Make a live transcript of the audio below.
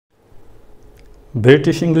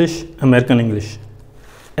British English, American English.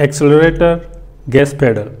 Accelerator, gas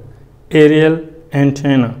pedal. Aerial,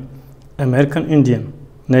 antenna. American Indian,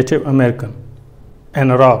 Native American.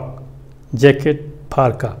 Anorak, jacket,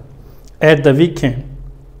 parka. At the weekend,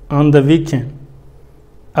 on the weekend.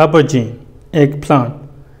 Aubergine, eggplant.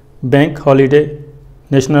 Bank holiday,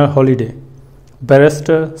 national holiday.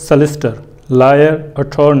 Barrister, solicitor. Lawyer,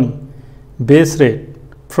 attorney. Base rate,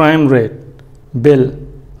 prime rate. Bill,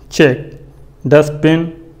 check.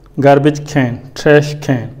 Dustbin, garbage can, trash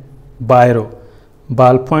can. Biro,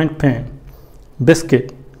 ballpoint pen.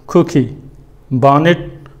 Biscuit, cookie.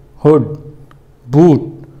 Bonnet, hood.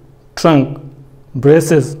 Boot, trunk.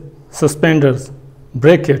 Braces, suspenders.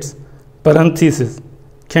 Brackets, parentheses.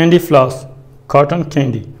 Candy floss, cotton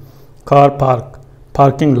candy. Car park,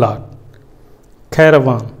 parking lot.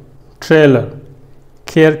 Caravan, trailer.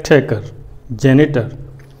 Caretaker, janitor.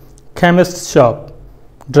 Chemist shop,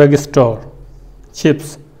 drugstore.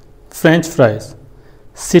 Chips, French fries.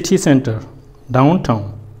 City center,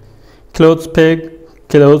 downtown. Clothes peg,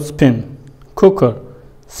 clothespin. Cooker,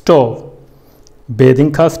 stove.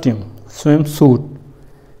 Bathing costume, swimsuit.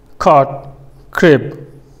 Cot, crib.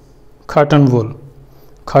 Cotton wool,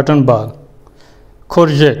 cotton ball.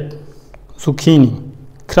 Courgette, zucchini.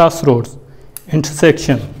 Crossroads,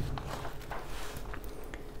 intersection.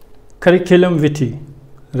 Curriculum vitae,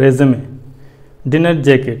 resume. Dinner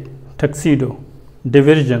jacket, tuxedo.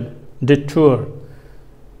 Diversion, detour.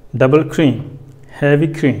 Double cream, heavy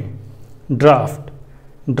cream. Draft,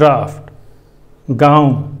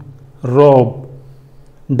 gown, robe.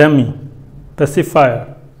 Dummy,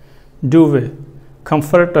 pacifier. Duvet,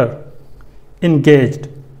 comforter. Engaged,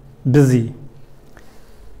 busy.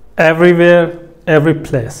 Everywhere, every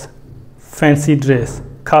place. Fancy dress,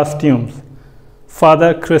 costumes.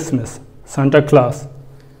 Father Christmas, Santa Claus.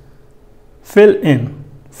 Fill in,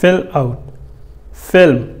 fill out.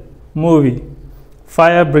 Film, movie.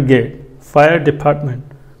 Fire brigade, fire department.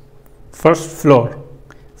 First floor,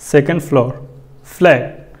 second floor.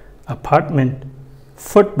 Flat, apartment.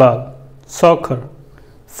 Football, soccer.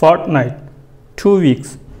 Fortnight, 2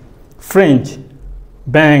 weeks. Fringe,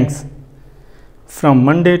 bangs. From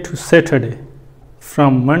Monday to Saturday.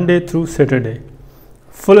 From Monday through Saturday.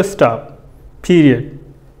 Full stop, period.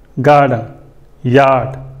 Garden,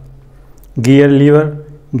 yard. Gear lever,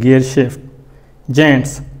 gear shift.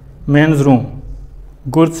 Gents, men's room.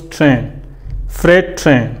 Goods train, freight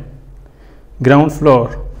train. Ground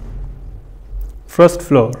floor, first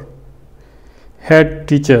floor. Head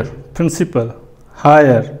teacher, principal.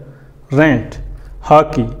 Hire, rent.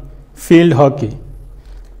 Hockey, field hockey.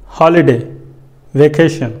 Holiday,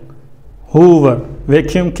 vacation. Hoover,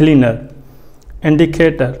 vacuum cleaner.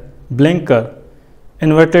 Indicator, blinker.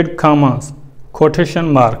 Inverted commas,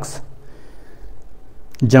 quotation marks.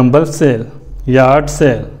 Jumble sale, yard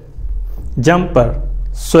sale. Jumper,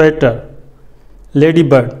 sweater.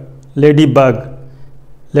 Ladybird, ladybug.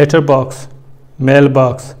 Letterbox,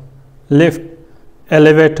 mailbox. Lift,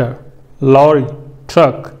 elevator. Lorry,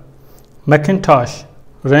 truck. Macintosh,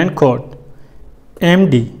 raincoat.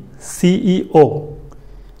 MD, CEO.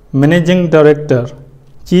 Managing Director,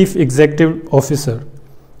 Chief Executive Officer.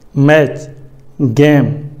 Match,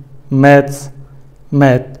 game. Maths,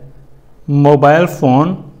 math. Mobile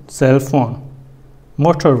phone, cell phone.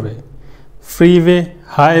 Motorway, freeway,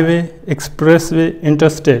 highway, expressway,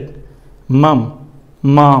 interstate. Mom.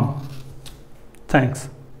 Thanks.